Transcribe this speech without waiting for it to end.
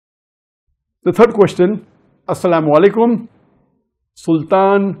The third question, Assalamu alaikum,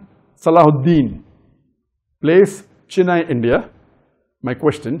 Sultan Salahuddin, place Chennai, India. My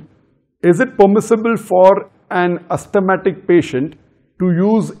question, is it permissible for an asthmatic patient to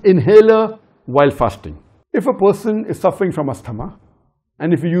use inhaler while fasting? If a person is suffering from asthma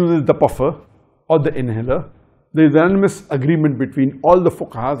and if he uses the puffer or the inhaler, there is unanimous agreement between all the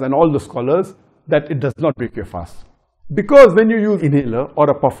fuqahas and all the scholars that it does not break your fast. Because when you use inhaler or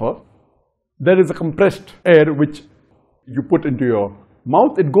a puffer, there is a compressed air which you put into your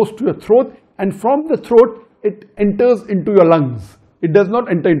mouth, it goes to your throat, and from the throat it enters into your lungs. It does not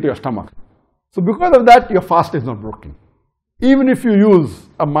enter into your stomach. So because of that, your fast is not broken. Even if you use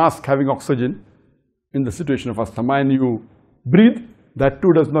a mask having oxygen in the situation of asthma and you breathe, that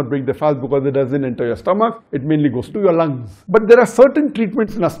too does not break the fast because it doesn't enter your stomach, it mainly goes to your lungs. But there are certain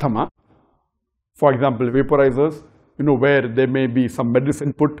treatments in asthma, for example vaporizers, where there may be some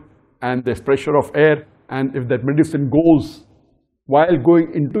medicine put and there's pressure of air, and if that medicine goes while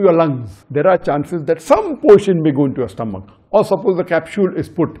going into your lungs, there are chances that some portion may go into your stomach. Or suppose the capsule is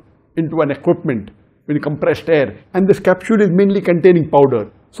put into an equipment with compressed air and this capsule is mainly containing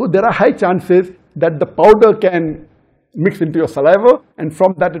powder. So there are high chances that the powder can mix into your saliva and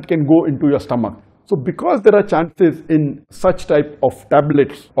from that it can go into your stomach. So because there are chances in such type of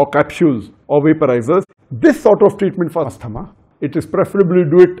tablets or capsules or vaporizers, this sort of treatment for asthma, it is preferable to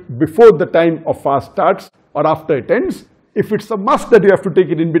do it before the time of fast starts or after it ends. If it's a must that you have to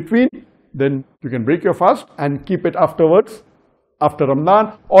take it in between, then you can break your fast and keep it afterwards, after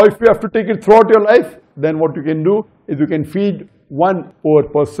Ramadan. Or if you have to take it throughout your life, then what you can do is you can feed one poor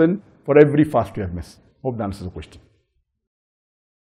person for every fast you have missed. Hope that answers the question.